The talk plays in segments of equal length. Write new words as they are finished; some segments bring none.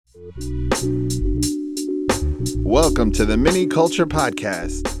Welcome to the Mini Culture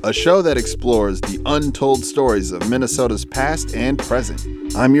Podcast, a show that explores the untold stories of Minnesota's past and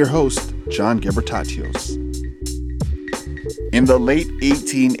present. I'm your host, John Gebertatios. In the late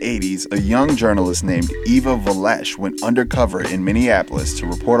 1880s, a young journalist named Eva Valech went undercover in Minneapolis to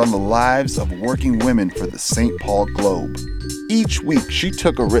report on the lives of working women for the St. Paul Globe. Each week, she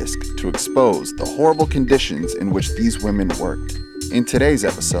took a risk to expose the horrible conditions in which these women worked. In today's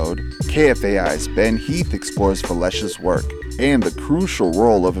episode, KFAI's Ben Heath explores Valech's work and the crucial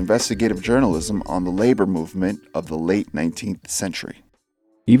role of investigative journalism on the labor movement of the late 19th century.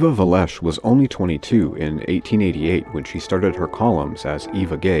 Eva Valech was only 22 in 1888 when she started her columns as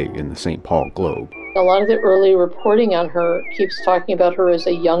Eva Gay in the St. Paul Globe. A lot of the early reporting on her keeps talking about her as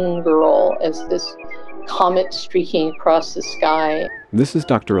a young girl, as this comet streaking across the sky. This is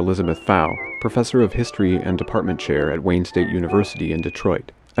Dr. Elizabeth Pfau, professor of history and department chair at Wayne State University in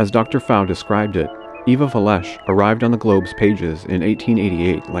Detroit. As Dr. Pfau described it, Eva Valech arrived on the Globe's pages in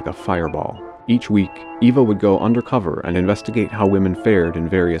 1888 like a fireball. Each week, Eva would go undercover and investigate how women fared in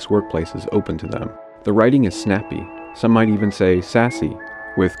various workplaces open to them. The writing is snappy, some might even say sassy.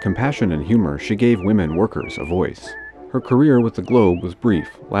 With compassion and humor, she gave women workers a voice. Her career with the Globe was brief,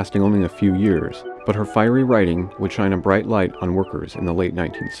 lasting only a few years, but her fiery writing would shine a bright light on workers in the late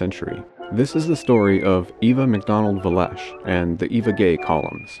 19th century. This is the story of Eva McDonald Valech and the Eva Gay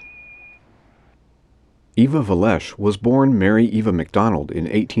columns. Eva Valech was born Mary Eva McDonald in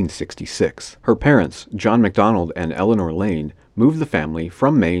 1866. Her parents, John McDonald and Eleanor Lane, moved the family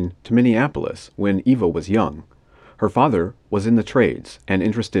from Maine to Minneapolis when Eva was young. Her father was in the trades and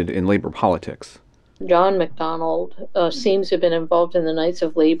interested in labor politics. John McDonald seems to have been involved in the Knights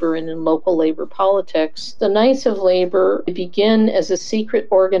of Labor and in local labor politics. The Knights of Labor begin as a secret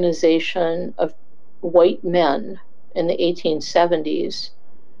organization of white men in the 1870s,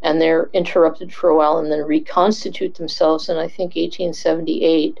 and they're interrupted for a while and then reconstitute themselves in, I think,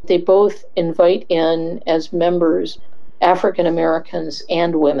 1878. They both invite in as members African Americans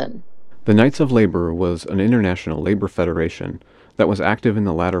and women. The Knights of Labor was an international labor federation that was active in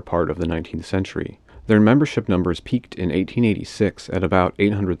the latter part of the 19th century. Their membership numbers peaked in 1886 at about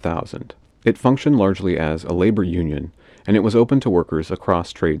 800,000. It functioned largely as a labor union, and it was open to workers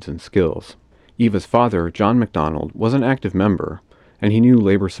across trades and skills. Eva's father, John McDonald, was an active member, and he knew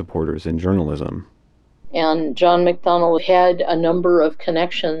labor supporters in journalism. And John McDonald had a number of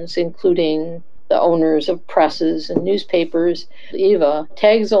connections, including the owners of presses and newspapers. Eva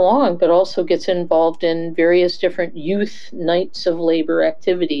tags along, but also gets involved in various different youth Knights of Labor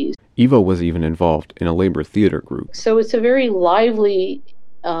activities. Eva was even involved in a labor theater group. So it's a very lively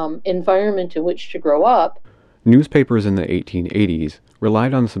environment in which to grow up. Newspapers in the 1880s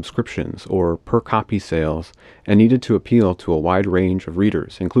relied on subscriptions or per-copy sales and needed to appeal to a wide range of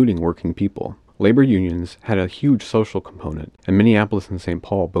readers, including working people. Labor unions had a huge social component, and Minneapolis and St.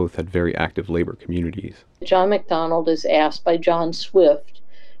 Paul both had very active labor communities. John McDonald is asked by John Swift,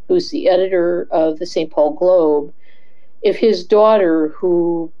 who's the editor of the St. Paul Globe, if his daughter,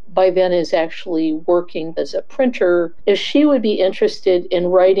 who by then is actually working as a printer, if she would be interested in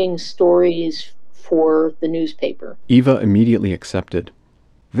writing stories for the newspaper. Eva immediately accepted.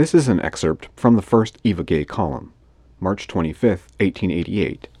 This is an excerpt from the first Eva Gay column, March 25,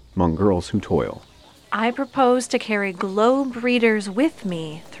 1888. Among Girls Who Toil. I propose to carry Globe readers with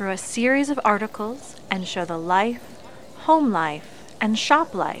me through a series of articles and show the life, home life, and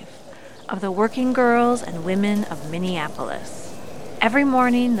shop life of the working girls and women of Minneapolis. Every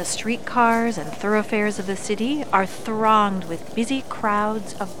morning, the streetcars and thoroughfares of the city are thronged with busy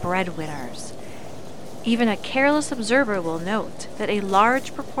crowds of breadwinners. Even a careless observer will note that a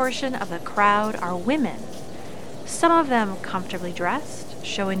large proportion of the crowd are women, some of them comfortably dressed,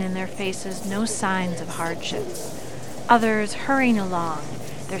 showing in their faces no signs of hardship. Others hurrying along,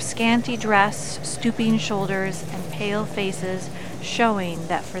 their scanty dress, stooping shoulders, and pale faces showing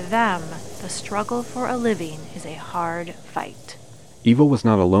that for them, the struggle for a living is a hard fight. Eva was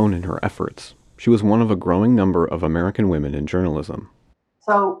not alone in her efforts. She was one of a growing number of American women in journalism.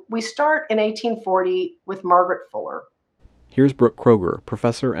 So we start in 1840 with Margaret Fuller. Here's Brooke Kroger,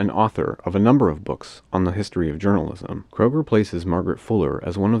 professor and author of a number of books on the history of journalism. Kroger places Margaret Fuller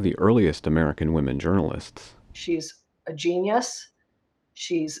as one of the earliest American women journalists. She's a genius.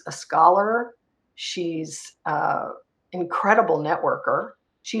 She's a scholar. She's an incredible networker.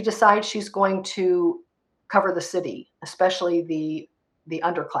 She decides she's going to cover the city, especially the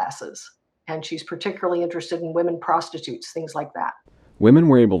underclasses. And she's particularly interested in women prostitutes, things like that. Women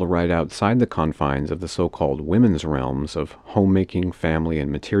were able to write outside the confines of the so-called women's realms of homemaking, family,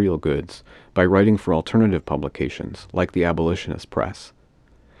 and material goods by writing for alternative publications like the Abolitionist Press.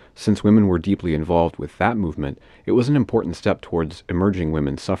 Since women were deeply involved with that movement, it was an important step towards emerging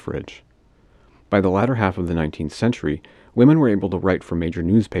women's suffrage. By the latter half of the 19th century, women were able to write for major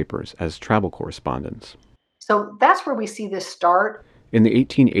newspapers as travel correspondents. So that's where we see this start. In the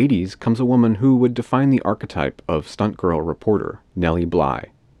 1880s comes a woman who would define the archetype of stunt girl reporter, Nellie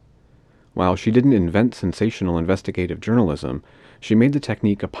Bly. While she didn't invent sensational investigative journalism, she made the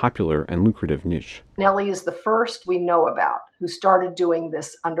technique a popular and lucrative niche. Nellie is the first we know about who started doing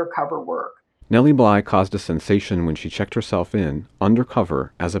this undercover work. Nellie Bly caused a sensation when she checked herself in,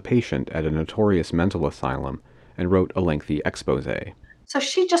 undercover, as a patient at a notorious mental asylum and wrote a lengthy expose. So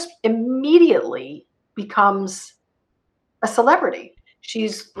she just immediately becomes a celebrity.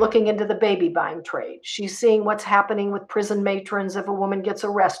 She's looking into the baby buying trade. She's seeing what's happening with prison matrons if a woman gets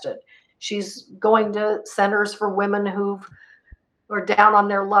arrested. She's going to centers for women who are down on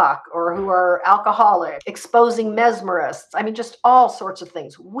their luck or who are alcoholic, exposing mesmerists. I mean, just all sorts of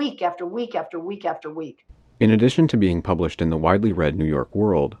things, week after week after week after week. In addition to being published in the widely read New York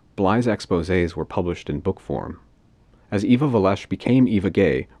World, Bly's exposés were published in book form. As Eva Valech became Eva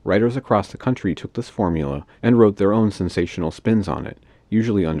Gay, writers across the country took this formula and wrote their own sensational spins on it,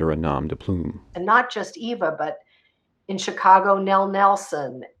 usually under a nom de plume. And not just Eva, but in Chicago, Nell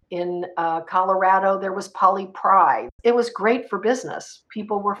Nelson. In Colorado, there was Polly Pry. It was great for business.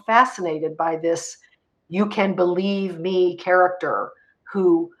 People were fascinated by this "you can believe me" character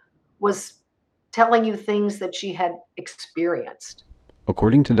who was telling you things that she had experienced.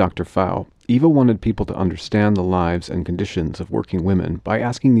 According to Dr. Pfau, Eva wanted people to understand the lives and conditions of working women by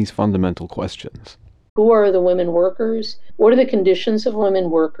asking these fundamental questions. Who are the women workers? What are the conditions of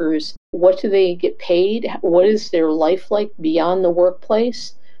women workers? What do they get paid? What is their life like beyond the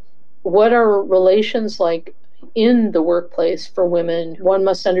workplace? What are relations like in the workplace for women? One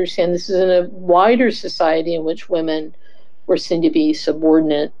must understand this is in a wider society in which women were seen to be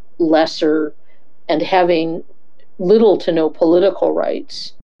subordinate, lesser, and having little to no political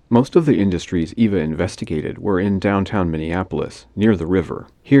rights. Most of the industries Eva investigated were in downtown Minneapolis, near the river.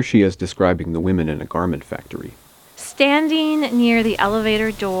 Here she is describing the women in a garment factory. Standing near the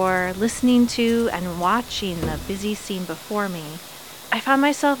elevator door, listening to and watching the busy scene before me, I found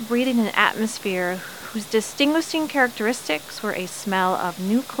myself breathing an atmosphere whose distinguishing characteristics were a smell of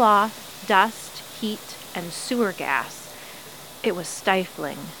new cloth, dust, heat, and sewer gas. It was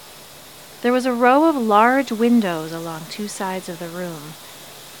stifling. There was a row of large windows along two sides of the room.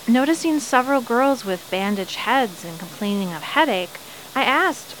 Noticing several girls with bandaged heads and complaining of headache, I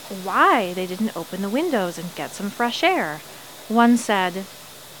asked why they didn't open the windows and get some fresh air. One said,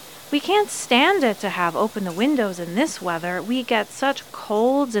 "We can't stand it to have open the windows in this weather. We get such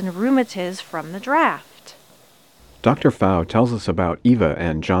colds and rheumatiz from the draft." Dr. Pfau tells us about Eva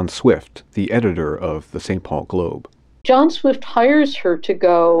and John Swift, the editor of the St. Paul Globe. John Swift hires her to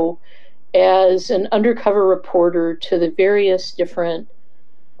go as an undercover reporter to the various different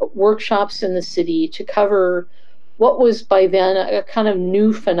workshops in the city to cover what was by then a kind of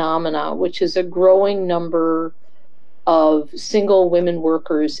new phenomena, which is a growing number of single women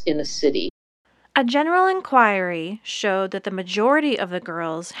workers in the city. A general inquiry showed that the majority of the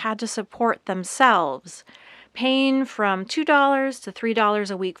girls had to support themselves, paying from $2 to $3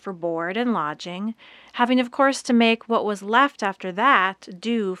 a week for board and lodging, having of course to make what was left after that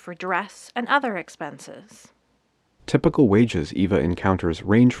do for dress and other expenses. Typical wages Eva encounters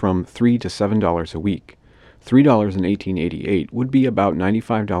range from $3 to $7 a week. $3 in 1888 would be about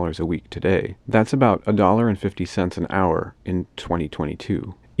 $95 a week today. That's about $1.50 an hour in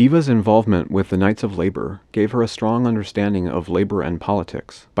 2022. Eva's involvement with the Knights of Labor gave her a strong understanding of labor and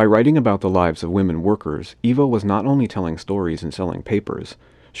politics. By writing about the lives of women workers, Eva was not only telling stories and selling papers,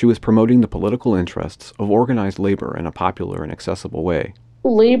 she was promoting the political interests of organized labor in a popular and accessible way.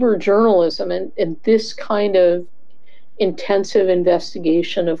 Labor journalism and this kind of intensive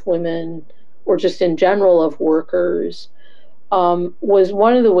investigation of women, or just in general of workers, was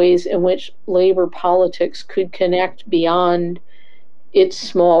one of the ways in which labor politics could connect beyond its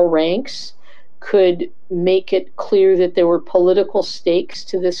small ranks, could make it clear that there were political stakes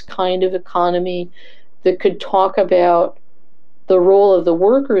to this kind of economy, that could talk about the role of the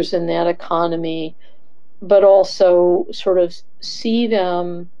workers in that economy, but also sort of see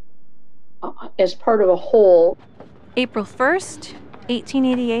them as part of a whole. April 1st,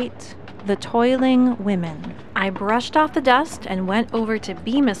 1888, The Toiling Women. I brushed off the dust and went over to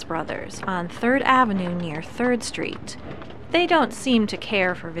Bemis Brothers on 3rd Avenue near 3rd Street. They don't seem to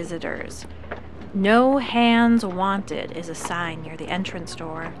care for visitors. "No hands wanted" is a sign near the entrance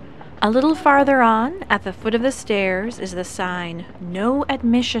door. A little farther on, at the foot of the stairs, is the sign, "No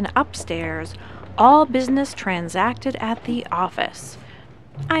admission upstairs, all business transacted at the office."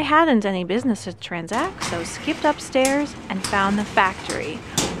 I hadn't any business to transact, so skipped upstairs and found the factory,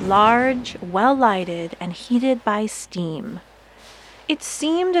 large, well-lighted, and heated by steam. It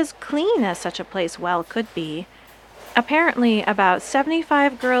seemed as clean as such a place well could be. Apparently, about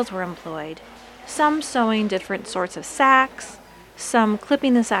 75 girls were employed, some sewing different sorts of sacks, some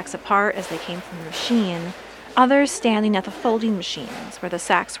clipping the sacks apart as they came from the machine, others standing at the folding machines where the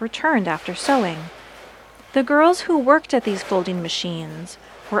sacks were turned after sewing. The girls who worked at these folding machines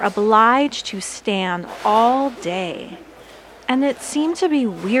were obliged to stand all day, and it seemed to be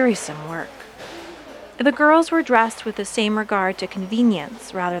wearisome work. The girls were dressed with the same regard to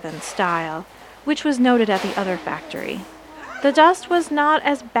convenience rather than style, which was noted at the other factory. The dust was not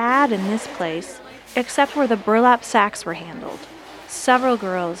as bad in this place, except where the burlap sacks were handled. Several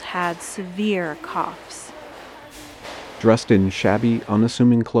girls had severe coughs. Dressed in shabby,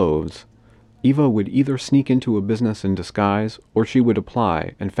 unassuming clothes, Eva would either sneak into a business in disguise or she would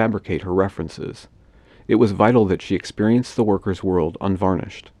apply and fabricate her references. It was vital that she experience the workers' world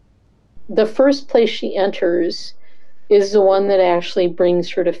unvarnished. The first place she enters is the one that actually brings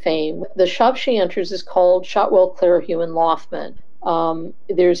her to fame. The shop she enters is called Shotwell, Clairhue, and Lothman.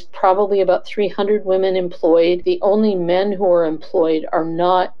 There's probably about 300 women employed. The only men who are employed are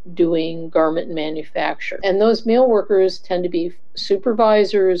not doing garment manufacture. And those male workers tend to be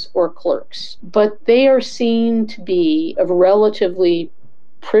supervisors or clerks. But they are seen to be of a relatively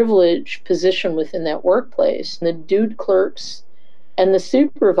privileged position within that workplace. The dude clerks and the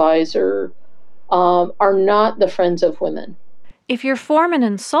supervisor are not the friends of women. If your foreman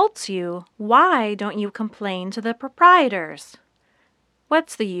insults you, why don't you complain to the proprietors?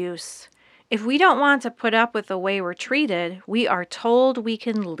 What's the use? If we don't want to put up with the way we're treated, we are told we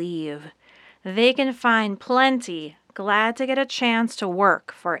can leave. They can find plenty, glad to get a chance to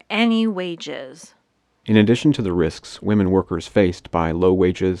work for any wages. In addition to the risks women workers faced by low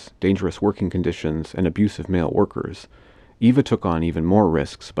wages, dangerous working conditions, and abusive male workers, Eva took on even more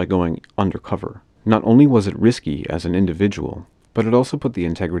risks by going undercover. Not only was it risky as an individual, but it also put the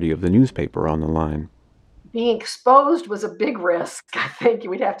integrity of the newspaper on the line. Being exposed was a big risk, I think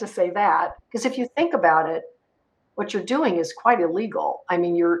we'd have to say that. Because if you think about it, what you're doing is quite illegal. I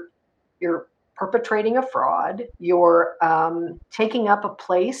mean, you're perpetrating a fraud. You're taking up a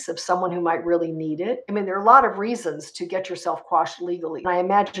place of someone who might really need it. I mean, there are a lot of reasons to get yourself quashed legally. And I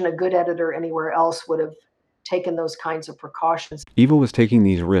imagine a good editor anywhere else would have taken those kinds of precautions. Eva was taking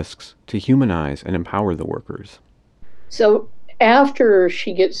these risks to humanize and empower the workers. So after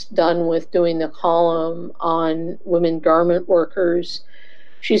she gets done with doing the column on women garment workers,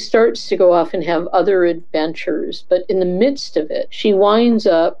 she starts to go off and have other adventures. But in the midst of it, she winds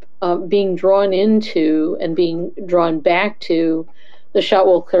up being drawn into and being drawn back to the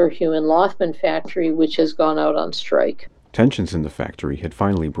Shotwell, Clairhue, and Lothman factory, which has gone out on strike. Tensions in the factory had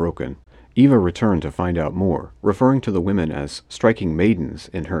finally broken. Eva returned to find out more, referring to the women as striking maidens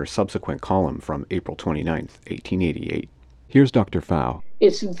in her subsequent column from April 29, 1888. Here's Dr. Pfau.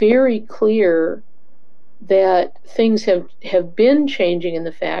 It's very clear that things have been changing in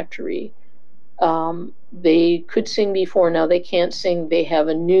the factory. They could sing before, now they can't sing. They have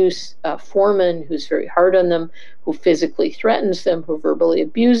a new foreman who's very hard on them, who physically threatens them, who verbally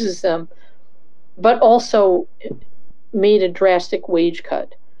abuses them, but also made a drastic wage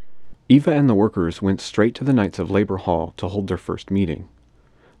cut. Eva and the workers went straight to the Knights of Labor Hall to hold their first meeting.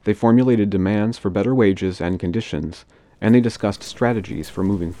 They formulated demands for better wages and conditions, and they discussed strategies for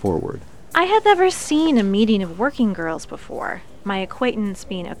moving forward. I had never seen a meeting of working girls before, my acquaintance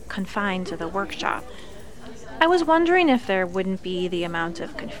being confined to the workshop. I was wondering if there wouldn't be the amount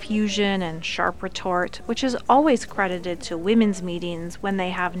of confusion and sharp retort which is always credited to women's meetings when they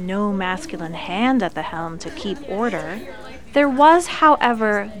have no masculine hand at the helm to keep order. There was,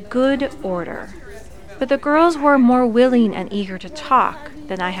 however, good order, but the girls were more willing and eager to talk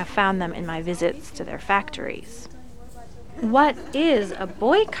than I have found them in my visits to their factories. "What is a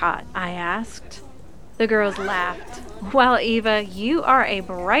boycott?" I asked. The girls laughed. "Well, Eva, you are a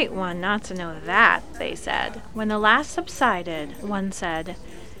bright one not to know that," they said. When the last subsided, one said,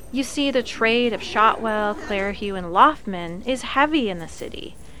 "You see, the trade of Shotwell, Clairhue, and Lothman is heavy in the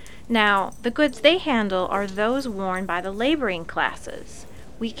city. Now, the goods they handle are those worn by the laboring classes.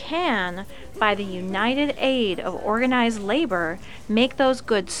 We can, by the united aid of organized labor, make those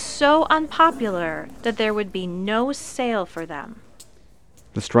goods so unpopular that there would be no sale for them."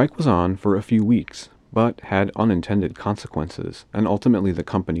 The strike was on for a few weeks, but had unintended consequences, and ultimately the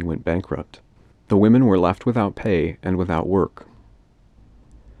company went bankrupt. The women were left without pay and without work.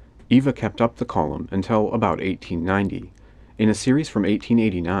 Eva kept up the column until about 1890. In a series from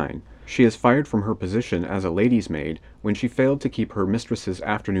 1889, she is fired from her position as a lady's maid when she failed to keep her mistress's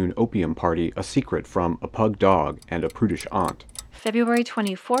afternoon opium party a secret from a pug dog and a prudish aunt. February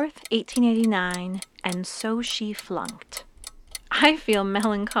 24th, 1889, and so she flunked. I feel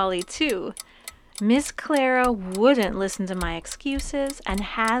melancholy too. Miss Clara wouldn't listen to my excuses and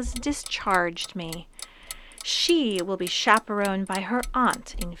has discharged me. She will be chaperoned by her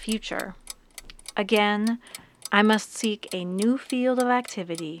aunt in future. Again, I must seek a new field of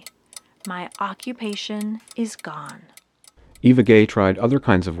activity. My occupation is gone. Eva Gay tried other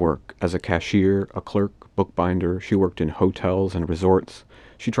kinds of work. As a cashier, a clerk, bookbinder, she worked in hotels and resorts.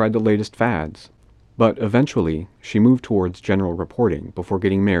 She tried the latest fads. But eventually, she moved towards general reporting before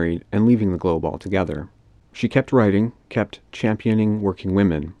getting married and leaving the Globe altogether. She kept writing, kept championing working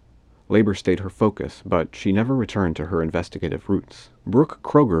women. Labor stayed her focus, but she never returned to her investigative roots. Brooke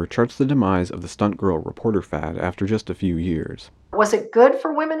Kroger charts the demise of the stunt girl reporter fad after just a few years. Was it good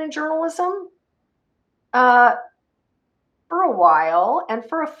for women in journalism? For a while, and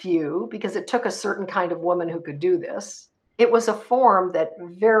for a few, because it took a certain kind of woman who could do this. It was a form that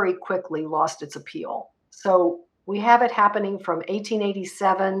very quickly lost its appeal. So we have it happening from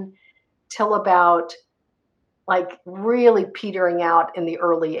 1887 till about really petering out in the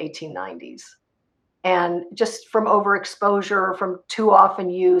early 1890s. And just from overexposure, from too often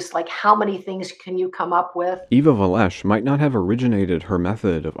use, how many things can you come up with? Eva Valesh might not have originated her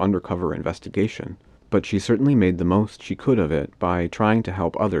method of undercover investigation, but she certainly made the most she could of it by trying to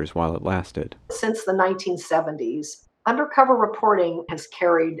help others while it lasted. Since the 1970s, undercover reporting has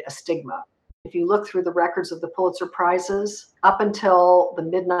carried a stigma. If you look through the records of the Pulitzer Prizes, up until the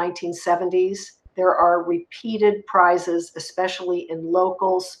mid-1970s, there are repeated prizes, especially in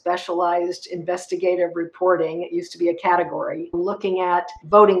local, specialized investigative reporting. It used to be a category, looking at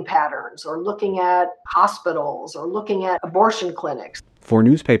voting patterns or looking at hospitals or looking at abortion clinics. For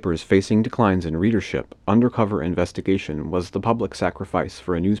newspapers facing declines in readership, undercover investigation was the public sacrifice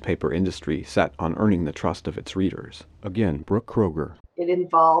for a newspaper industry set on earning the trust of its readers. Again, Brooke Kroger. It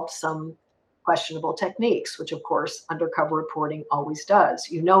involved some questionable techniques, which of course undercover reporting always does.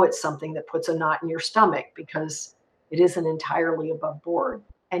 You know it's something that puts a knot in your stomach because it isn't entirely above board.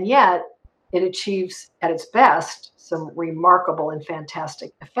 And yet it achieves at its best some remarkable and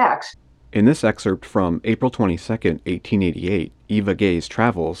fantastic effects. In this excerpt from April 22, 1888, Eva Gay's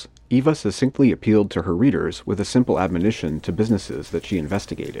Travels, Eva succinctly appealed to her readers with a simple admonition to businesses that she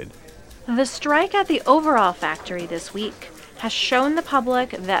investigated. The strike at the overall factory this week has shown the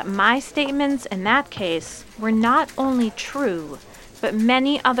public that my statements in that case were not only true, but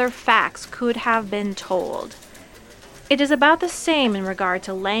many other facts could have been told. It is about the same in regard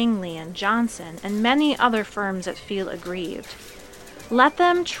to Langley and Johnson and many other firms that feel aggrieved. Let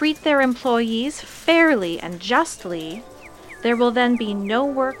them treat their employees fairly and justly. There will then be no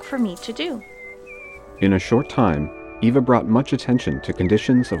work for me to do. In a short time, Eva brought much attention to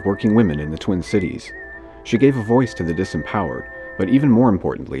conditions of working women in the Twin Cities. She gave a voice to the disempowered, but even more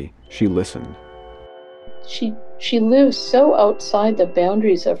importantly, she listened. She lives so outside the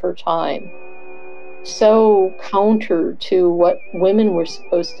boundaries of her time, so counter to what women were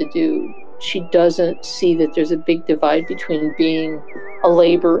supposed to do. She doesn't see that there's a big divide between being a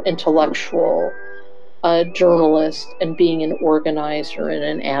labor intellectual, a journalist, and being an organizer and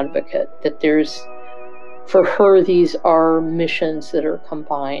an advocate. That for her, these are missions that are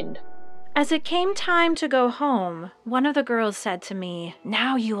combined. As it came time to go home, one of the girls said to me,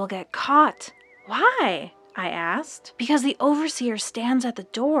 "Now you will get caught." "Why?" I asked. "Because the overseer stands at the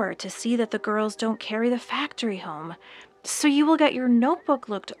door to see that the girls don't carry the factory home. So you will get your notebook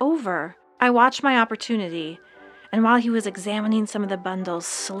looked over." I watched my opportunity, and while he was examining some of the bundles,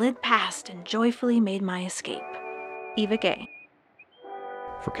 slid past and joyfully made my escape. Eva Gay.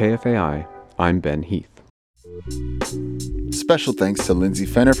 For KFAI, I'm Ben Heath. Special thanks to Lindsay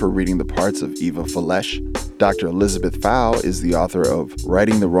Fenner for reading the parts of Eva Valesh. Dr. Elizabeth Pfau is the author of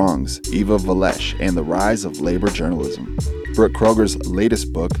Righting the Wrongs, Eva Valesh and the Rise of Labor Journalism. Brooke Kroger's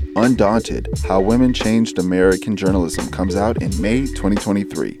latest book, Undaunted, How Women Changed American Journalism, comes out in May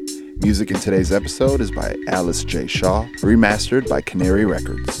 2023. Music in today's episode is by Alice J. Shaw, remastered by Canary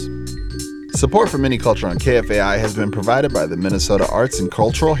Records. Support for Miniculture on KFAI has been provided by the Minnesota Arts and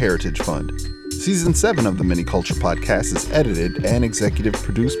Cultural Heritage Fund. Season 7 of the Miniculture podcast is edited and executive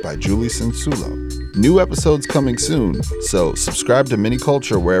produced by Julie Sensulo. New episodes coming soon, so subscribe to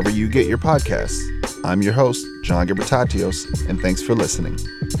Miniculture wherever you get your podcasts. I'm your host, John Gilbertatios, and thanks for listening.